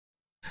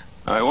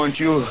I want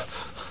you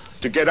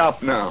to get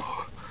up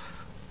now.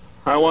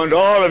 I want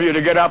all of you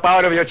to get up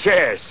out of your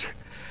chairs.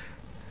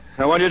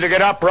 I want you to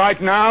get up right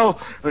now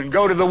and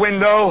go to the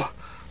window,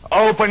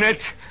 open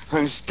it,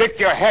 and stick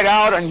your head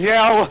out and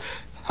yell,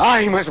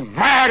 "I'm as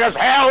mad as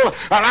hell,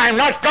 and I'm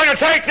not going to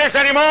take this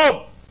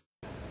anymore!"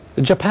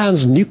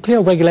 Japan's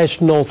Nuclear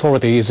Regulation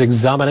Authority is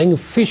examining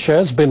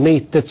fissures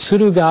beneath the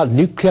Tsuruga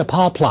nuclear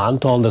power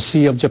plant on the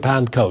Sea of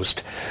Japan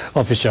coast.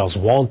 Officials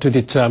want to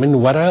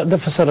determine whether the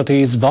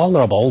facility is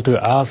vulnerable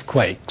to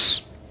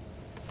earthquakes.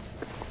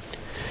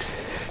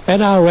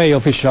 NRA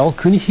official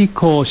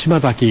Kunihiko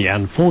Shimazaki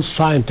and 4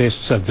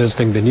 scientists are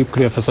visiting the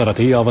nuclear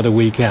facility over the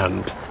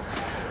weekend.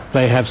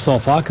 They have so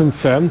far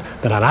confirmed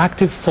that an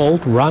active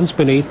fault runs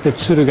beneath the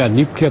Tsuruga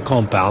nuclear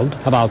compound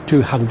about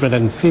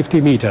 250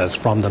 meters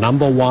from the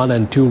number 1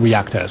 and 2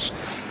 reactors.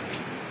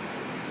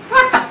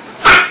 What the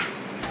fuck?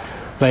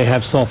 They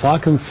have so far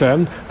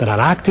confirmed that an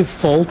active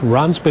fault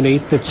runs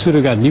beneath the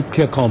Tsuruga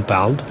nuclear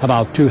compound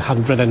about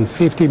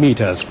 250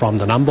 meters from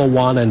the number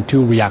 1 and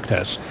 2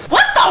 reactors.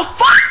 What the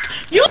fuck?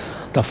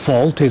 The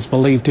fault is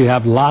believed to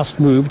have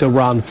last moved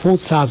around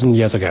 4,000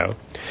 years ago.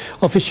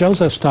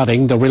 Officials are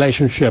studying the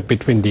relationship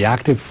between the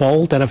active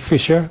fault and a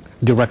fissure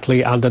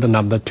directly under the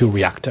number 2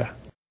 reactor.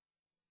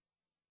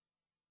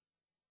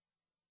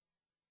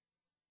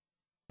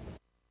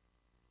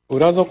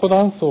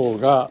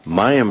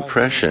 My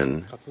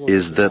impression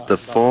is that the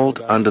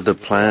fault under the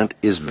plant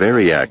is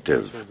very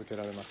active.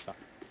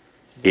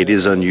 It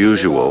is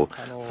unusual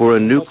for a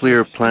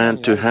nuclear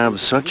plant to have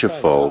such a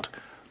fault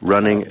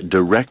running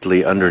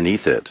directly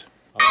underneath it.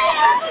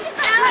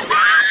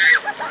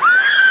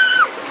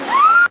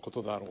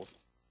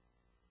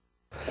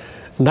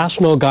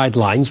 National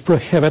guidelines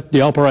prohibit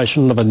the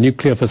operation of a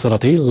nuclear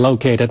facility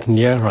located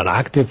near an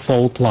active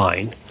fault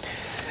line.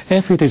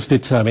 If it is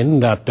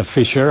determined that the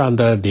fissure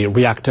under the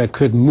reactor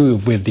could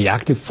move with the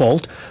active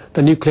fault,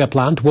 the nuclear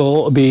plant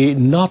will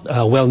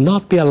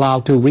not be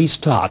allowed to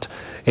restart.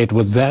 It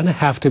would then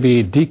have to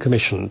be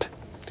decommissioned.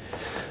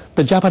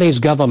 The Japanese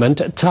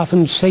government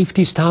toughened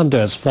safety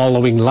standards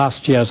following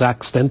last year's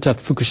accident at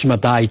Fukushima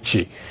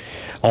Daiichi.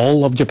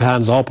 All of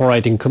Japan's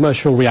operating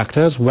commercial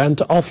reactors went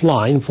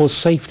offline for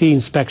safety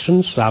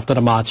inspections after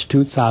the March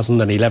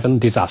 2011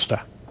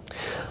 disaster.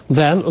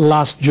 Then,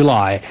 last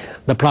July,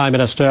 the Prime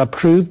Minister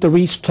approved the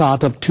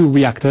restart of 2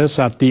 reactors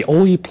at the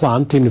OHI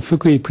plant in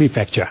Fukui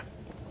Prefecture.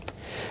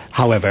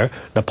 However,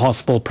 the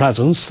possible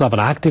presence of an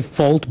active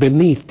fault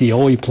beneath the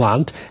OHI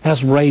plant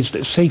has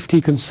raised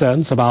safety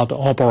concerns about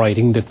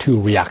operating the 2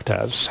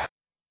 reactors.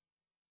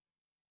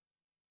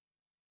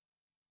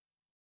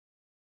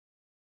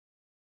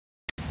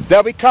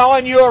 They'll be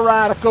calling you a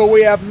radical.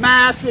 We have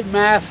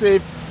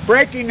massive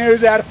breaking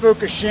news out of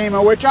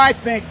Fukushima, which I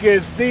think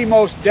is the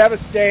most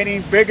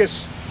devastating,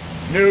 biggest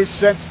news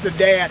since the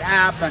day it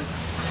happened.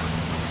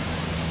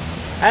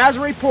 As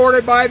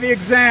reported by the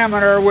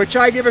Examiner, which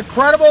I give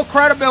incredible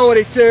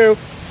credibility to,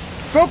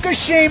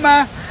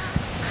 Fukushima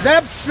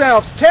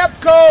themselves,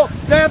 TEPCO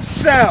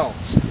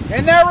themselves,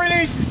 in their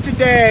releases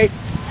today,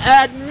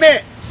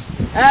 admit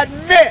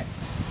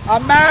a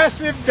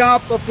massive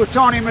dump of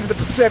plutonium into the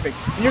Pacific.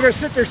 And you're going to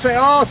sit there and say,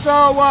 oh,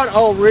 so what?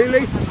 Oh,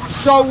 really?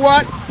 So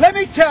what? Let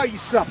me tell you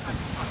something.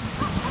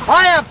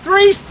 I have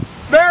 3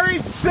 very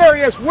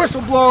serious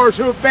whistleblowers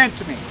who have been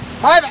to me.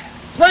 I've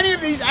plenty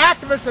of these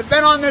activists that have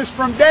been on this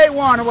from day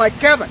one are like,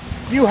 Kevin,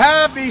 you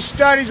have these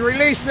studies,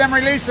 release them.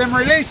 I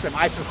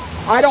said,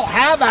 I don't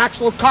have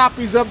actual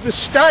copies of the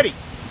study.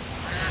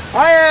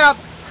 I have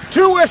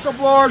 2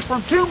 whistleblowers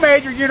from 2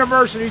 major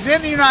universities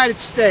in the United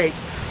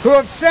States who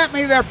have sent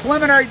me their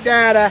preliminary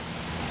data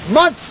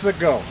months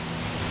ago.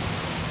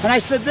 And I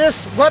said,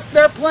 what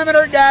their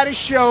preliminary data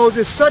shows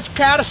is such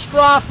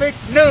catastrophic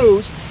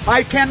news,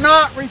 I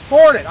cannot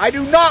report it. I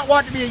do not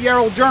want to be a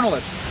yellow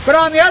journalist. But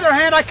on the other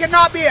hand, I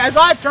cannot be, as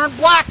I've turned,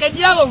 black and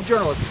yellow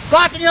journalist.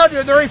 Black and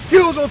yellow, the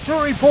refusal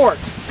to report.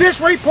 This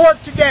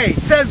report today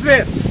says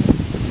this: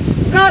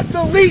 not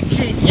the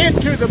leaching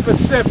into the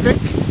Pacific.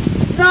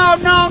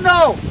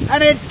 No.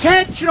 An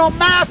intentional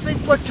massive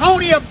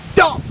plutonium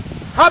dump.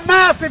 A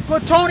massive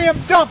plutonium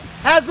dump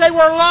as they were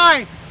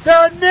lying.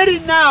 They're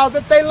admitting now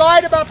that they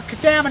lied about the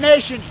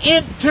contamination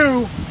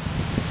into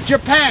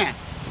Japan.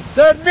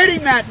 They're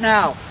admitting that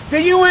now.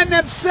 The UN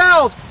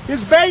themselves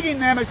is begging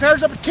them.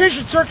 There's a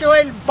petition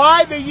circulated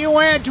by the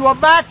UN to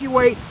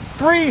evacuate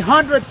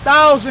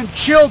 300,000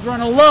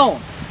 children alone.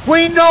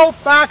 We know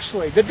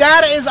factually, the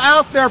data is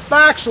out there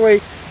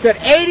factually, that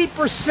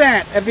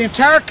 80% of the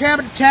entire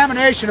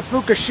contamination of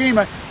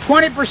Fukushima,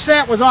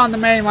 20% was on the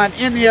mainland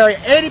in the area,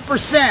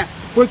 80%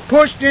 was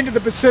pushed into the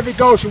Pacific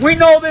Ocean. We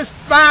know this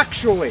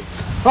factually.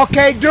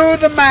 Okay, do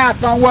the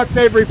math on what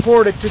they've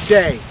reported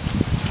today.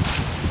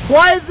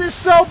 Why is this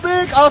so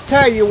big? I'll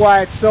tell you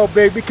why it's so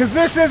big. Because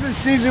this isn't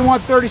season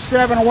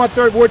 137 or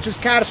 130, which is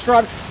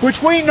catastrophic,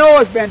 which we know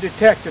has been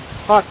detected.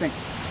 I think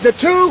the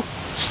 2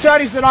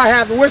 studies that I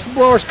have, the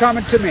whistleblowers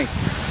coming to me,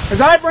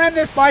 as I've ran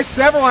this by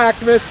several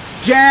activists,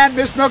 Jan,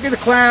 Miss Milky the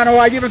Clown, who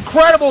I give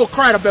incredible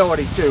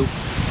credibility to.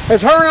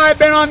 as her and I have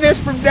been on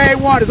this from day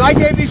one, as I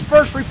gave these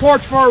first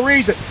reports for a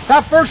reason.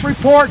 That first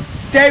report,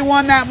 day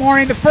one that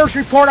morning, the first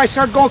report I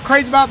started going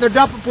crazy about, they're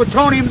dumping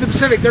plutonium in the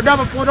Pacific, they're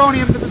dumping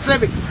plutonium in the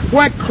Pacific.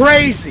 Went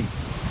crazy.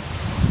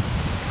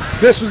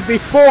 This was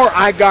before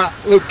I got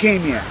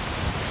leukemia.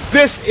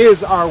 This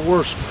is our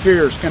worst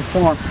fears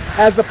confirmed.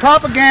 As the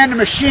propaganda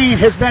machine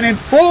has been in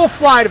full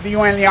flight of the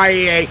UN and the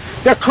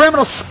IAEA, they're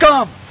criminal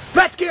scum.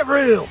 Let's get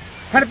real.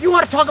 And if you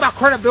want to talk about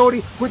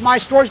credibility with my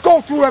stories,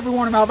 go through every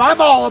one of them. I'm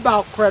all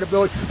about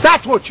credibility.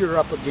 That's what you're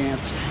up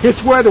against.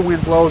 It's where the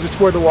wind blows. It's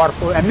where the water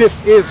flows. And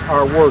this is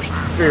our worst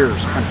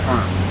fears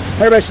confirmed.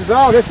 Everybody says,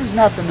 oh, this is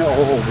nothing new.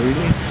 Oh,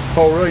 really?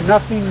 Oh, really?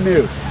 Nothing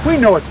new. We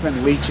know it's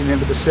been leaching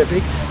into the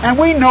Pacific. And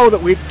we know that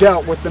we've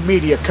dealt with the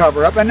media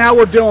cover-up. And now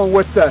we're dealing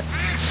with the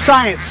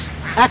science,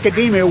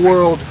 academia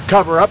world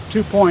cover-up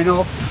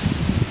 2.0.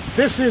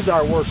 This is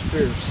our worst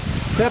fears.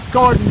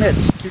 TEPCO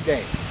admits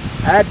today,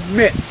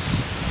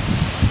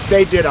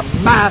 they did a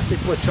massive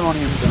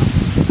plutonium dump.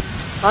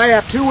 I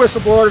have two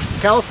whistleblowers from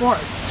California,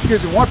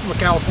 one from a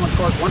California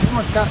course, one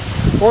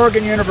from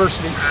Oregon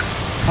University.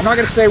 I'm not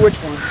going to say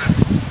which ones.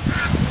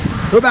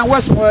 Who've been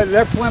whistleblowing,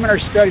 their preliminary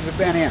studies have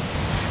been in.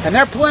 And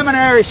their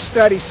preliminary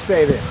studies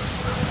say this.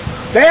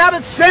 They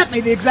haven't sent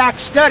me the exact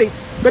study,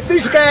 but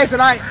these guys that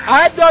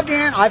I've dug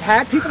in, I've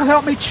had people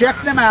help me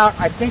check them out.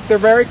 I think they're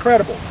very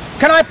credible.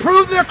 Can I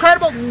prove they're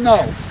credible?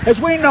 No, as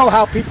we know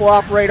how people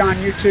operate on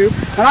YouTube,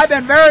 and I've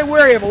been very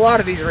wary of a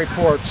lot of these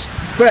reports.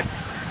 But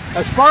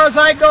as far as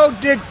I go,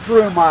 dig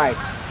through my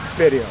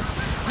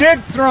videos. Dig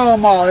through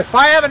them all. If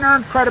I haven't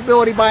earned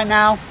credibility by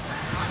now,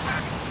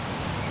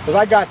 because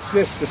I got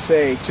this to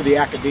say to the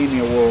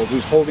academia world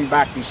who's holding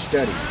back these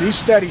studies. These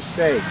studies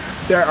say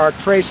there are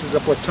traces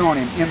of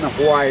plutonium in the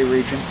Hawaii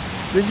region.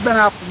 This has been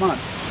out for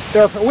months.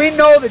 We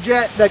know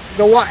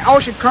the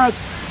ocean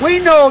currents. We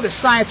know that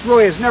science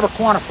really has never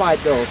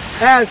quantified those.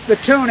 As the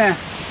tuna,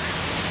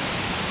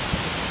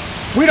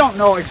 we don't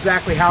know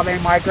exactly how they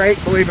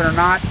migrate, believe it or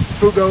not.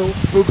 Fugos.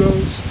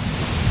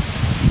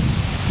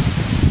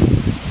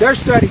 Their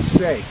studies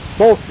say,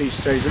 both these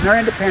studies, and they're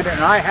independent,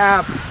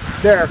 and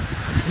they're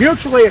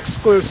mutually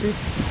exclusive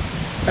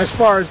as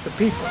far as the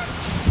people.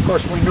 Of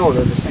course, we know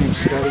they're the same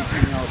study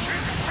in the ocean.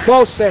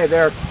 Both say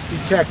they're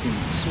detecting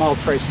small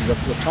traces of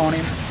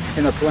plutonium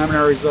in the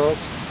preliminary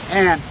results,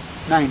 and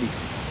 90.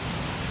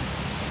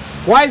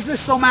 Why is this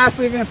so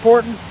massively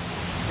important?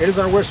 It is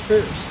our worst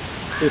fears.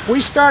 If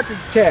we start to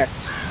detect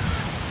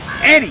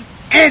any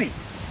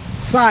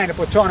sign of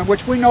plutonium,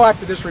 which we know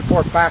after this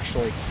report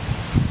factually,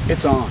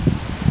 it's on.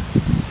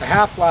 The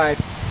half-life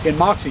in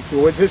moxie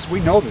fuel is this. We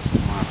know this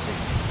is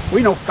moxie.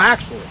 We know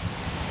factually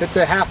that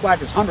the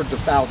half-life is hundreds of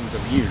thousands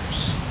of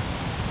years.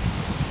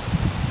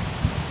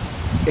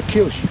 It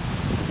kills you.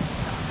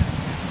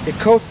 It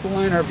coats the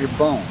liner of your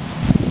bone.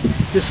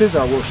 This is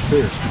our worst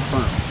fears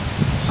confirmed.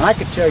 And I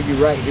can tell you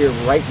right here,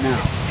 right now,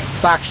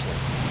 factually,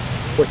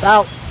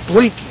 without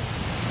blinking,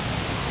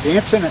 the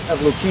incidence of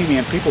leukemia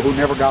in people who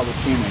never got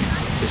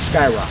leukemia is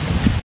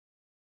skyrocketing.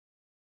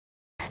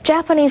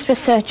 Japanese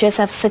researchers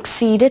have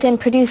succeeded in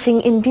producing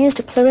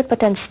induced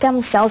pluripotent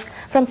stem cells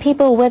from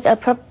people with a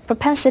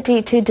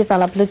propensity to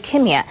develop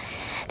leukemia.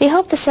 They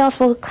hope the cells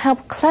will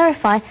help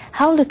clarify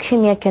how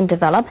leukemia can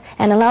develop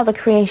and allow the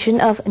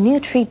creation of new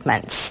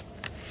treatments.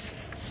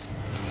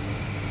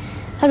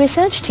 A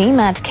research team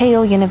at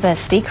Keio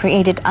University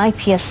created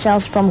iPS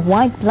cells from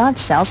white blood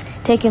cells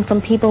taken from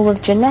people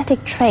with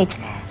genetic traits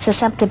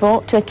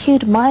susceptible to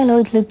acute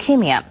myeloid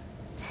leukemia.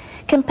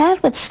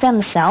 Compared with stem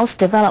cells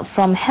developed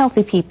from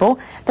healthy people,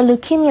 the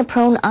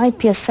leukemia-prone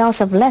iPS cells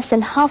have less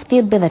than half the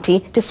ability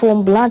to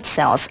form blood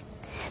cells.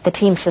 The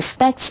team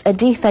suspects a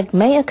defect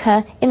may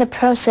occur in the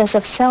process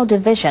of cell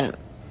division.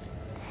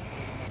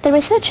 The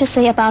researchers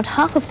say about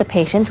half of the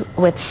patients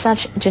with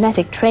such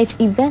genetic traits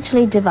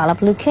eventually develop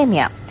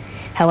leukemia.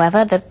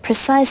 However, the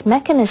precise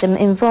mechanism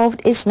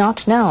involved is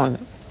not known.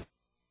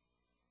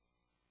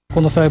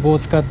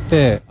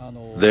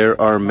 There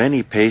are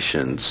many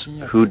patients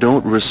who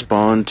don't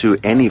respond to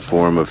any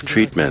form of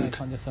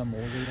treatment.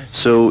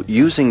 So,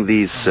 using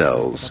these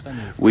cells,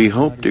 we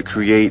hope to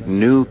create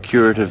new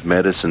curative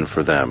medicine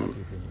for them.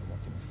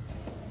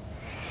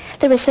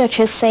 The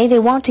researchers say they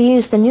want to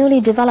use the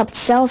newly developed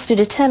cells to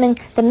determine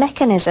the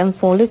mechanism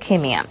for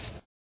leukemia.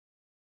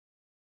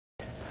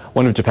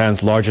 One of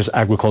Japan's largest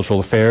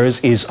agricultural fairs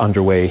is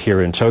underway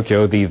here in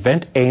Tokyo. The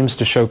event aims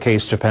to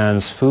showcase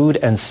Japan's food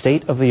and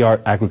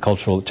state-of-the-art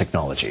agricultural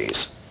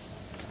technologies.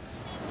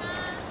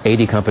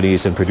 80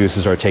 companies and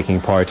producers are taking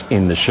part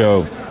in the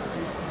show.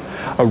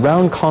 A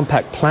round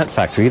compact plant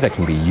factory that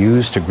can be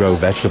used to grow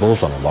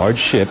vegetables on a large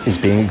ship is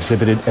being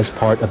exhibited as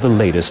part of the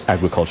latest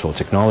agricultural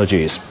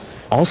technologies.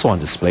 Also on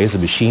display is a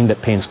machine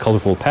that paints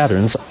colorful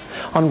patterns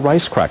on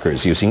rice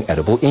crackers using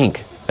edible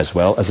ink, as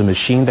well as a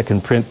machine that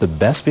can print the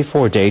best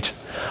before date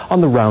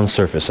on the round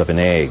surface of an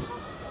egg.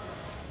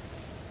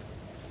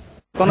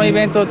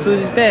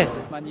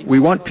 We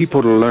want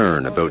people to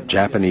learn about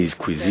Japanese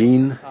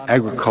cuisine,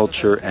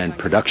 agriculture, and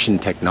production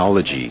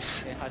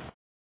technologies.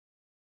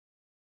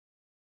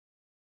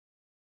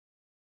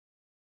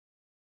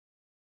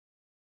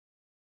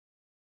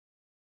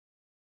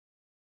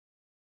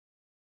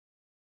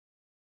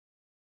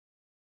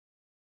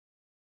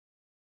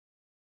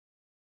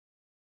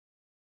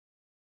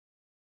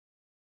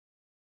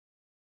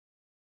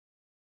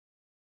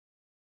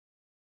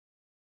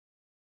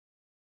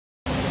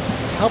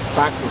 How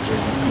backwards are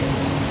you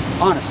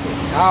people? Honestly,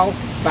 how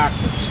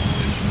backwards?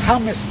 How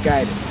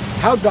misguided?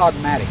 How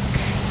dogmatic?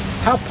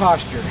 How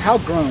postured? How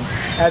groomed?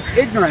 As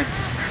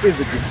ignorance is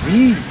a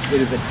disease.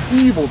 It is an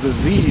evil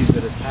disease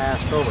that has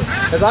passed over.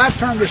 As I've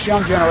termed this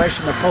young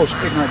generation the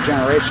post-ignorant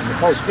generation, the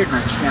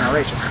post-ignorance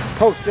generation,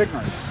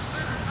 post-ignorance.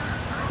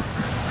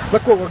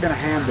 Look what we're going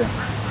to hand them.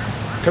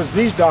 Because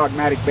these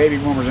dogmatic baby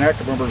boomers and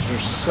echo boomers are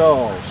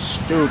so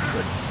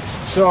stupid,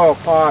 so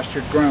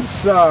postured, groomed,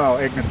 so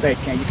ignorant you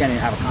can't even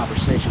have a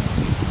conversation with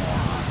these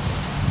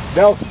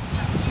morons.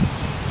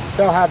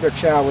 They'll have their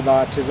child with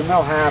autism,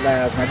 they'll have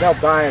asthma, they'll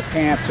die of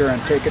cancer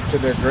and take it to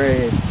their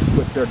grave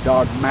with their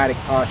dogmatic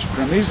posture.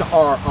 And these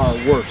are our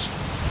worst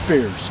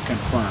fears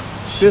confirmed.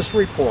 This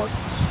report,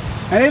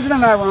 and isn't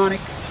it ironic,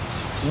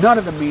 none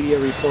of the media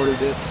reported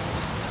this.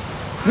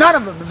 None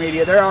of the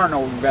media, there are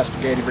no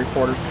investigative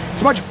reporters.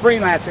 It's a bunch of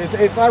freelance.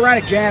 It's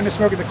ironic, Jan, Miss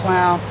Smokey the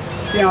Clown,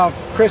 you know,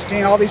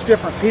 Christine, all these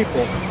different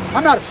people.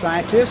 I'm not a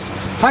scientist.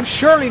 I'm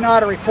surely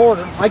not a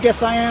reporter. I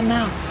guess I am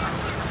now.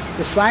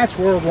 The science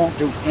world won't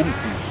do anything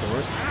for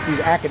us. These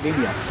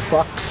academia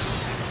fucks,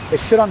 they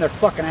sit on their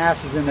fucking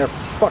asses in their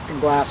fucking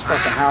glass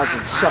fucking houses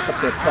and suck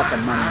up their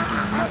fucking money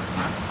and do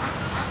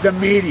nothing. The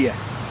media,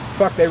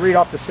 fuck, they read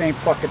off the same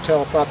fucking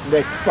teleprompter,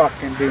 they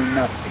fucking do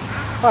nothing.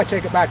 I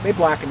take it back, they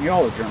black and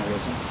yellow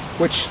journalism,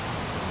 which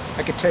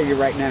I can tell you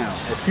right now,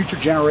 as future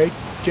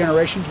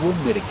generations will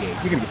mitigate.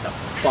 You're going to get the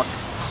fuck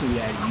sued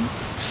out of you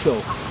so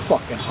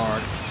fucking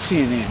hard.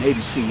 CNN,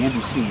 ABC,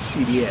 NBC,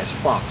 CBS,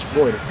 Fox,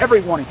 Reuters,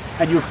 everyone,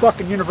 and your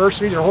fucking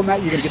universities are holding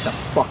out, you're going to get the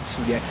fuck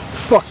sued out.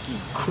 Fuck you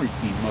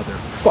creepy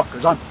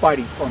motherfuckers. I'm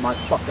fighting for my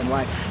fucking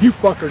life. You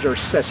fuckers are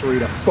accessory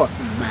to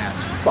fucking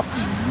mass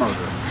fucking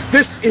murder.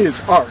 This is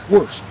our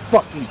worst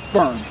fucking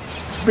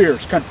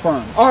fears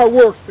confirmed. Our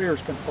worst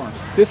fears confirmed.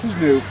 This is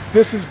new.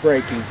 This is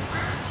breaking.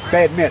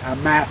 They admit a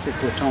massive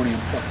plutonium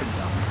fucking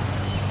bomb.